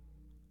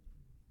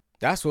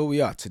 That's what we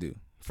ought to do.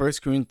 1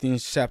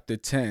 Corinthians chapter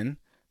 10,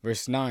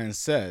 verse 9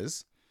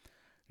 says,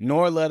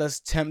 "Nor let us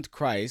tempt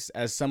Christ,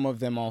 as some of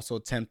them also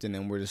tempted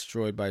and were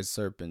destroyed by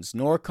serpents.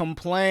 Nor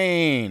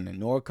complain,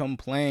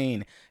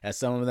 as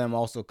some of them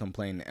also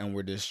complained and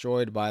were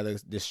destroyed by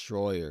the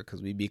destroyer,"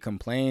 because we be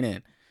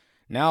complaining.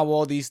 "Now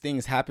all these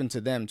things happened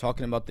to them,"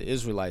 talking about the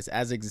Israelites,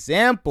 "as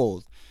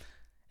examples,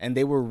 and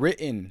they were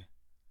written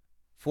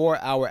for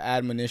our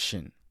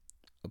admonition,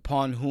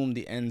 upon whom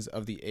the ends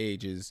of the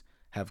ages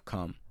have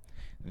come.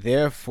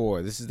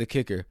 Therefore," this is the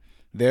kicker,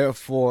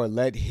 "therefore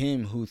let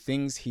him who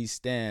thinks he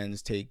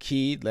stands take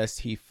heed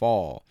lest he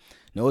fall.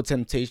 No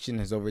temptation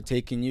has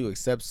overtaken you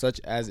except such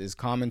as is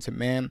common to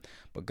man,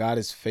 but God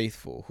is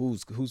faithful."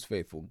 Who's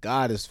faithful?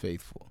 God is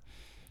faithful,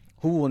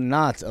 "who will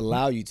not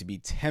allow you to be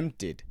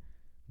tempted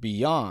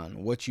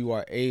beyond what you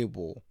are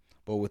able,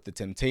 but with the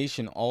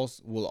temptation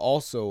will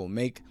also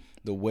make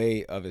the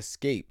way of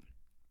escape,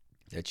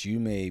 that you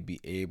may be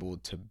able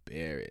to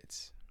bear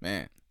it."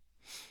 Man,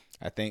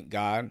 I thank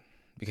God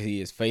because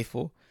he is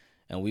faithful,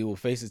 and we will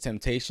face the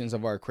temptations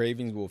of our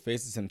cravings. We will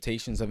face the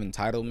temptations of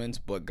entitlement,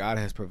 but God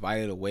has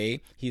provided a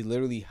way. He's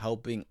literally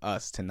helping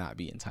us to not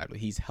be entitled.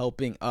 He's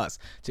helping us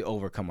to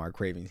overcome our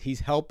cravings.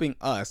 He's helping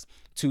us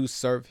to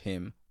serve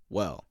him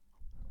well.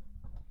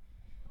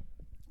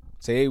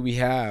 Today we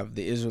have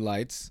the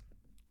Israelites'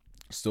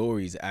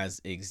 stories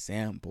as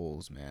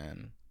examples,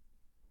 man.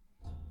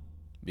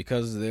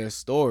 Because of their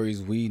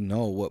stories, we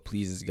know what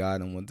pleases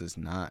God and what does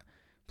not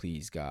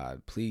please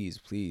God. Please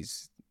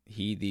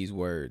heed these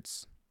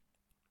words.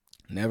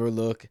 Never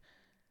look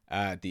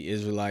at the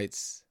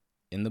Israelites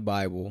in the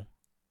Bible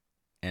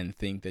and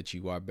think that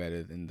you are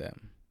better than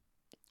them.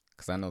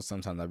 Because I know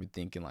sometimes I'll be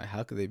thinking, like,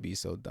 how could they be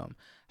so dumb?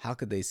 How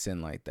could they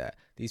sin like that?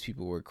 These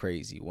people were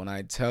crazy. When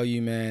I tell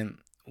you, man,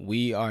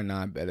 we are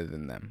not better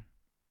than them.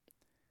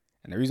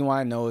 And the reason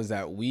why I know is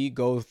that we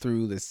go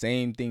through the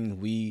same things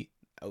we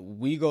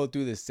go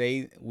through the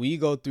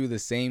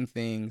same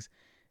things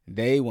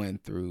they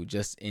went through,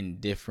 just in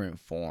different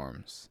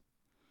forms.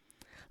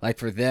 Like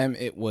for them,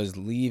 it was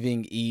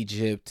leaving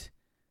Egypt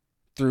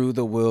through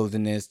the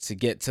wilderness to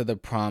get to the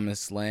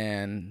promised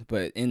land.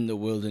 But in the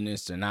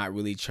wilderness, they're not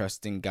really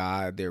trusting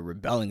God. They're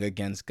rebelling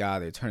against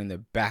God. They're turning their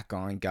back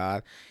on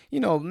God.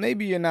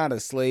 Maybe you're not a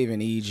slave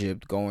in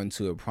Egypt going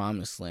to a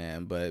promised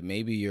land, but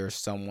maybe you're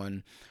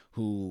someone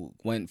who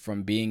went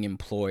from being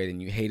employed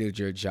and you hated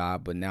your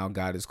job, but now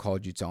God has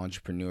called you to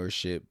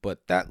entrepreneurship.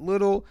 But that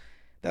little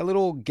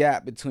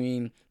gap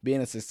between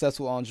being a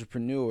successful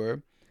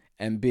entrepreneur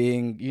and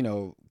being,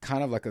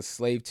 kind of like a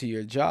slave to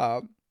your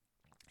job,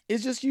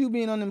 it's just you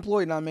being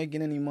unemployed, not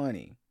making any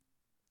money.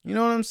 You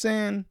know what I'm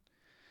saying?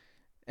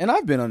 And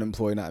I've been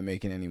unemployed, not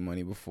making any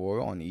money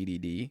before on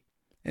EDD.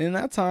 And in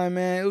that time,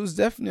 man, it was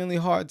definitely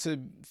hard to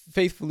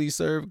faithfully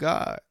serve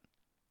God.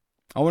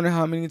 I wonder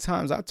how many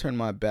times I turned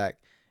my back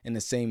in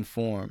the same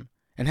form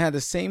and had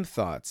the same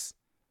thoughts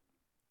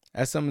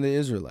as some of the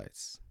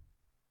Israelites.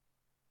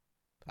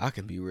 I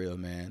can be real,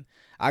 man.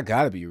 I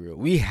gotta be real.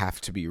 We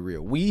have to be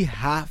real. We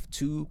have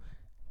to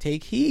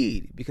take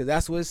heed, because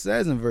that's what it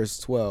says in verse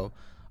 12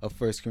 of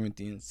 1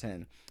 Corinthians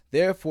 10.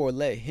 "Therefore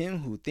let him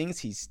who thinks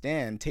he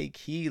stand take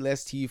heed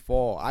lest he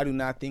fall. I do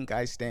not think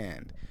I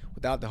stand.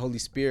 Without the Holy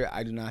Spirit,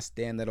 I do not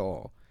stand at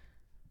all."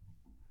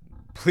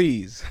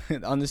 Please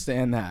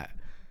understand that.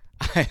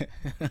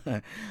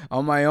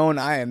 On my own,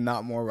 I am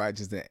not more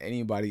righteous than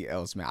anybody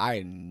else, man.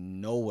 I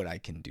know what I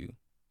can do.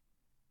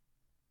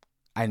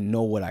 I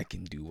know what I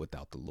can do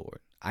without the Lord.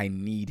 I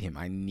need him.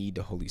 I need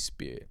the Holy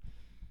Spirit.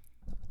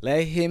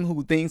 "Let him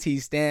who thinks he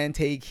stand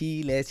take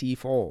heed lest he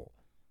fall."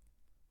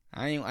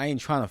 I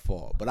ain't trying to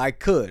fall, but I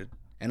could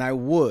and I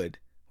would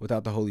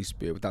without the Holy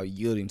Spirit, without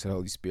yielding to the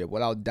Holy Spirit,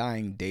 without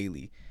dying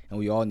daily. And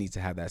we all need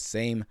to have that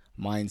same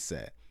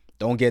mindset.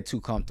 Don't get too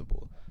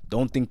comfortable.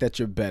 Don't think that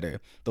you're better.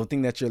 Don't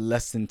think that you're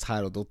less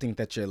entitled. Don't think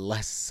that you're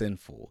less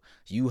sinful.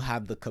 You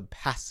have the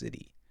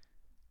capacity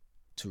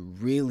to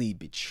really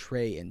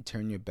betray and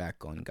turn your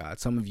back on God.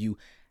 Some of you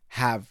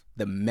have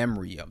the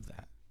memory of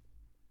that.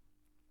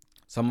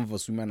 Some of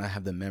us, we might not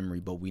have the memory,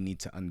 but we need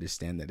to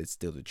understand that it's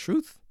still the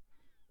truth.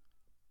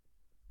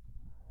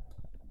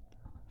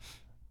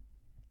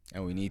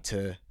 And we need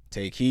to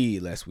take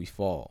heed lest we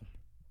fall.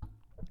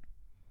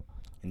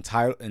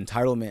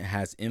 Entitlement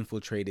has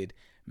infiltrated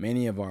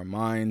many of our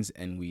minds,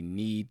 and we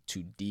need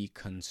to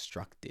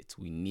deconstruct it.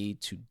 We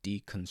need to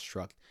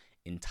deconstruct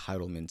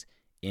entitlement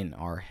in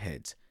our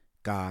heads.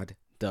 God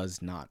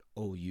does not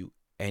owe you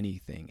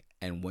anything.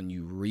 And when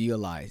you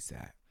realize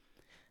that,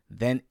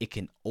 then it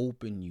can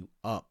open you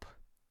up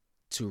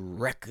to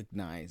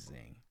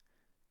recognizing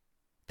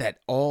that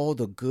all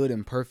the good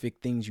and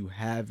perfect things you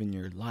have in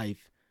your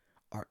life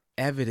are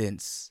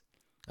evidence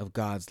of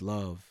God's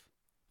love,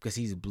 because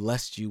he's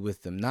blessed you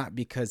with them, not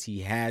because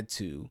he had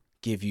to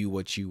give you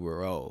what you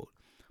were owed,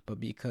 but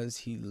because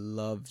he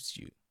loves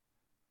you.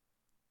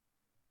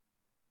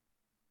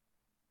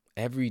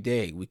 Every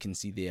day we can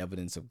see the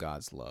evidence of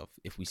God's love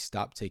if we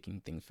stop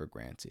taking things for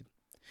granted,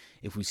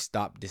 if we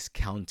stop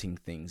discounting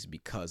things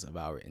because of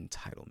our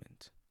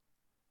entitlement.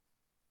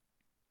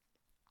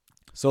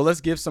 So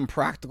let's give some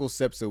practical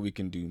steps that we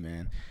can do,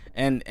 man.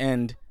 And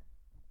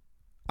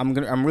I'm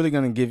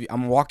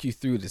gonna walk you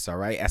through this, all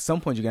right? At some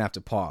point you're gonna have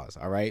to pause,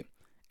 all right?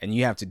 And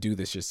you have to do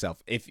this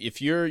yourself.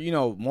 If you're,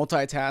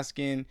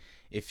 multitasking,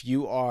 if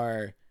you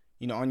are,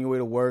 on your way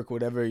to work,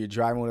 whatever, you're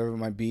driving, whatever it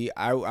might be,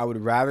 I would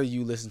rather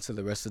you listen to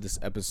the rest of this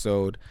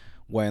episode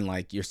when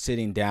like you're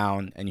sitting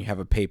down and you have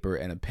a paper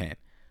and a pen.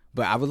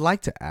 But I would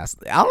like to ask,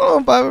 I don't know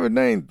if I've ever done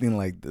anything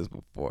like this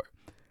before,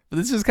 but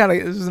this is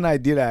an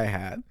idea that I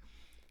had.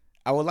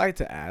 I would like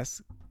to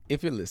ask,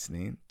 if you're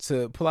listening,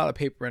 to pull out a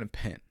paper and a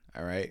pen,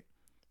 all right?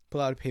 Pull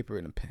out a paper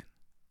and a pen.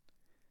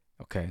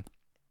 Okay.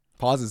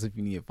 Pause this if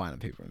you need to find a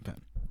paper and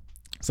pen.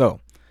 So,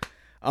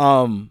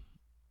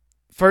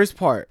 first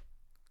part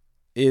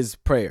is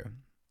prayer.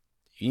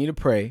 You need to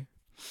pray,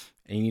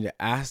 and you need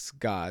to ask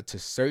God to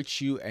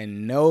search you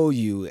and know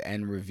you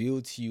and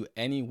reveal to you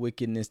any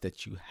wickedness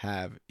that you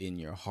have in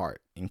your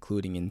heart,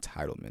 including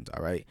entitlement,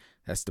 all right?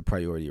 That's the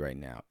priority right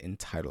now,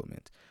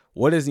 entitlement.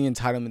 What is the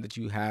entitlement that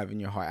you have in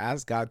your heart?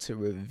 Ask God to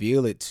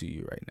reveal it to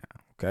you right now,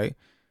 okay?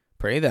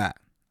 Pray that,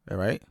 all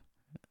right?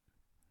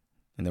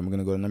 And then we're going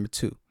to go to number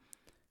 2.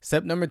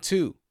 Step number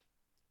 2,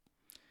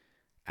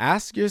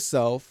 ask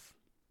yourself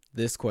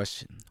this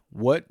question.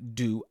 What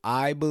do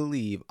I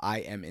believe I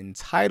am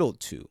entitled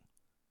to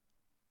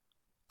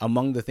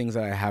among the things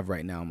that I have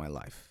right now in my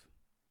life?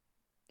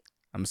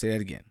 I'm going to say that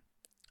again.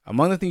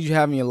 Among the things you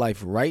have in your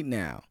life right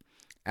now,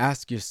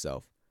 ask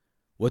yourself,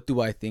 what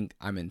do I think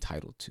I'm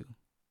entitled to?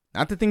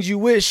 Not the things you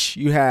wish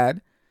you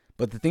had,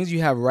 but the things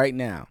you have right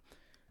now.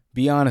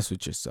 Be honest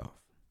with yourself.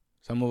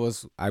 Some of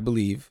us, I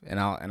believe, and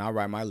I'll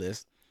write my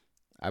list.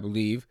 I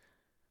believe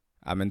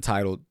I'm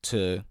entitled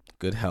to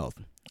good health.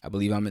 I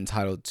believe I'm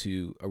entitled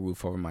to a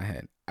roof over my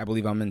head. I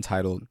believe I'm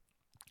entitled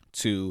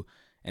to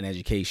an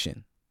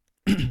education.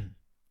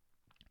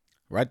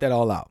 Write that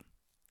all out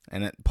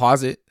and then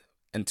pause it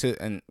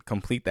and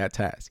complete that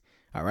task.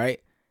 All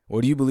right?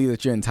 What do you believe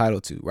that you're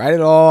entitled to? Write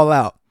it all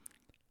out.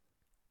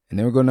 And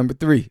then we'll go number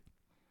 3.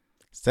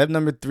 Step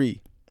number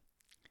 3.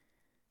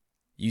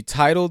 You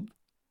titled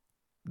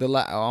I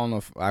don't know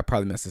if I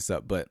probably messed this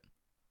up, but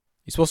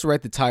you're supposed to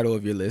write the title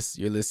of your list.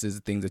 Your list is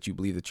the things that you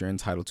believe that you're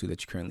entitled to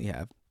that you currently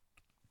have.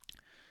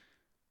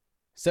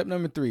 Step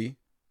number 3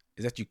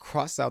 is that you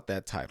cross out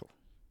that title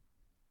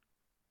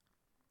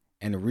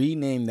and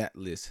rename that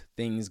list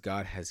things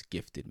God has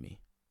gifted me.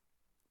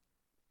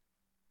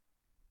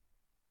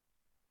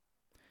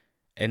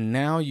 And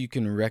now you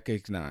can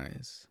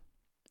recognize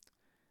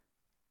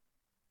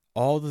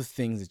all the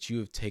things that you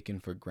have taken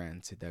for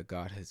granted that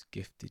God has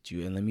gifted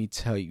you. And let me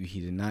tell you, he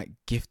did not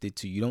gift it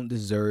to you. You don't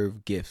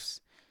deserve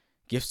gifts.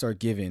 Gifts are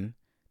given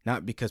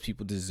not because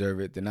people deserve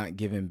it. They're not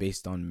given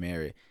based on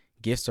merit.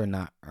 Gifts are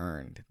not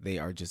earned. They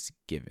are just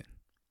given.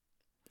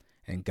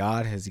 And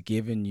God has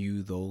given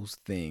you those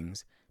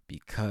things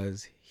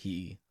because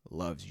he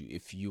loves you.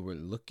 If you were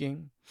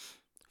looking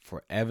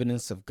for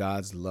evidence of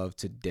God's love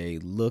today,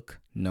 look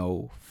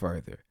no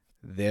further.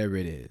 There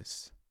it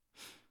is.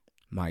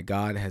 My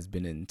God has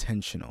been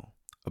intentional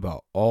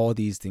about all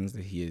these things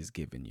that he has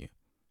given you.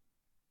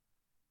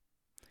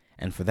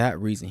 And for that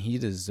reason, he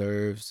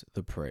deserves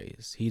the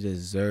praise. He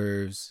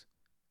deserves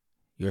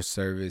your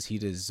service. He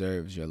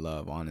deserves your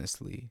love,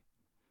 honestly.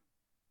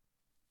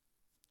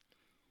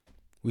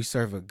 We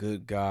serve a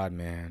good God,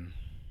 man.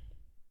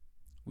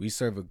 We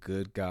serve a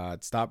good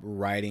God. Stop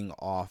writing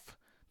off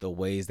the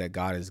ways that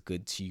God is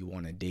good to you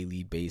on a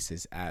daily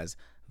basis as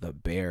the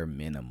bare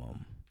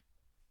minimum.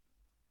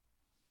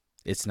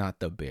 It's not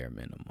the bare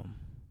minimum.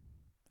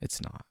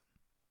 It's not.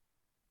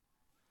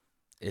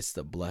 It's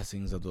the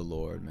blessings of the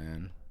Lord,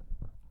 man,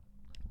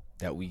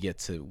 that we get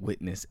to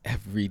witness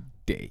every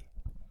day.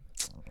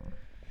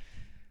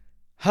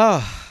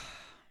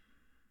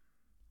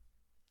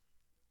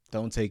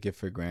 Don't take it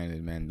for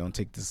granted, man. Don't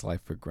take this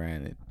life for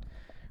granted.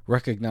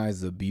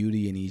 Recognize the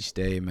beauty in each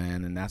day,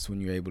 man, and that's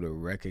when you're able to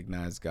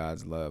recognize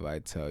God's love. I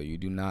tell you,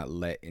 do not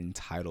let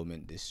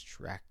entitlement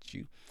distract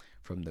you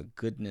from the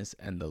goodness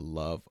and the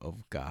love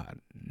of God.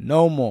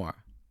 No more.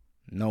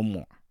 No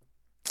more.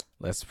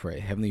 Let's pray.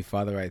 Heavenly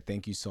Father, I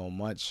thank you so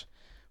much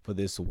for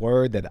this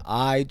word that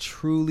I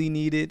truly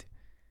needed,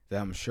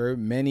 that I'm sure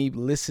many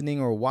listening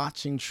or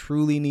watching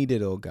truly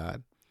needed, oh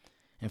God.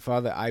 And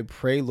Father, I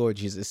pray, Lord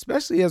Jesus,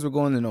 especially as we're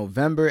going to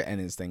November and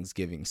it's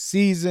Thanksgiving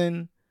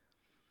season,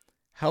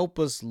 help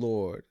us,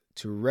 Lord,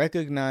 to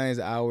recognize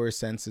our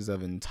senses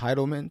of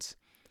entitlement.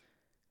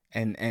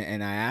 And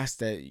I ask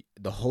that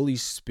the Holy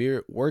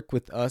Spirit work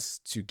with us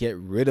to get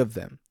rid of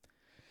them.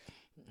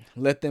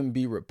 let them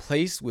be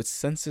replaced with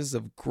senses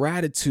of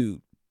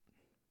gratitude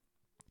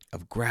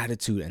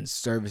and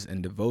service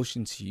and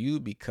devotion to you,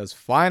 because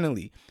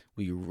finally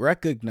we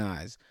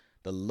recognize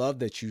the love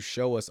that you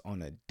show us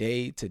on a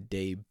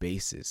day-to-day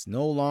basis.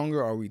 No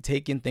longer are we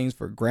taking things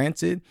for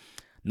granted.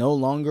 No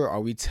longer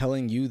are we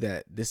telling you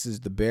that this is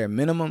the bare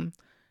minimum.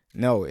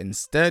 No,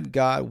 instead,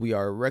 God, we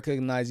are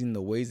recognizing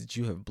the ways that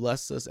you have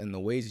blessed us and the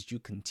ways that you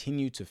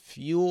continue to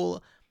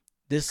fuel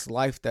this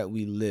life that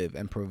we live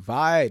and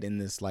provide in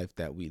this life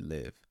that we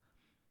live.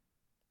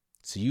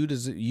 So you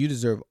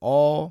deserve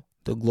all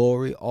the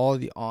glory, all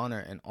the honor,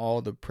 and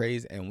all the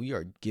praise, and we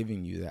are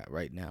giving you that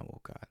right now, oh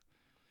God.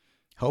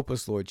 Help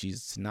us, Lord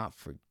Jesus, to not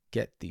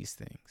forget these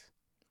things.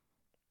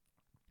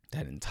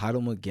 That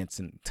entitlement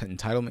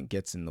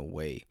gets in the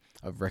way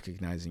of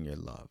recognizing your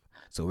love.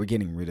 So we're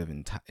getting rid of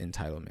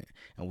entitlement,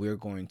 and we're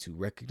going to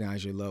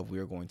recognize your love. We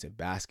are going to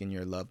bask in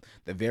your love.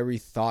 The very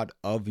thought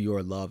of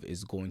your love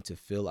is going to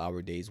fill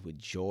our days with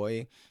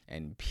joy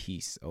and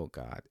peace, oh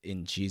God.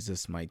 In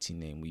Jesus' mighty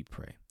name we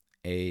pray.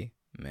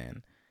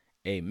 Amen.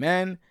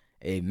 Amen.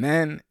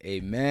 Amen.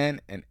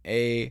 Amen. And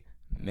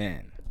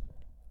amen.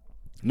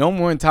 No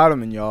more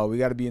entitlement, y'all. We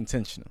got to be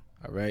intentional.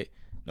 All right.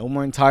 No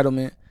more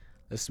entitlement.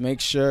 Let's make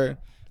sure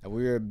that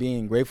we are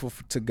being grateful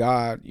to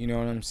God. You know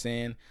what I'm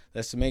saying?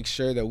 Let's make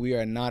sure that we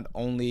are not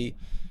only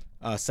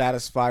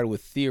satisfied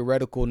with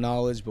theoretical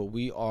knowledge, but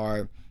we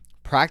are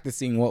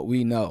practicing what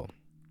we know.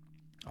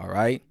 All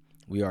right.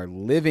 We are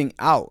living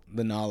out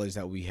the knowledge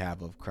that we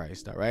have of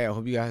Christ. All right. I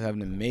hope you guys have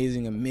an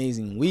amazing,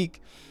 amazing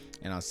week.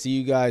 And I'll see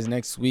you guys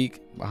next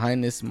week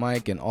behind this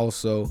mic, and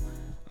also,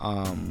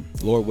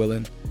 Lord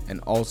willing,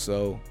 and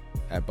also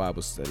at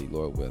Bible study,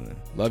 Lord willing.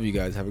 Love you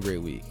guys. Have a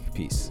great week.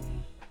 Peace.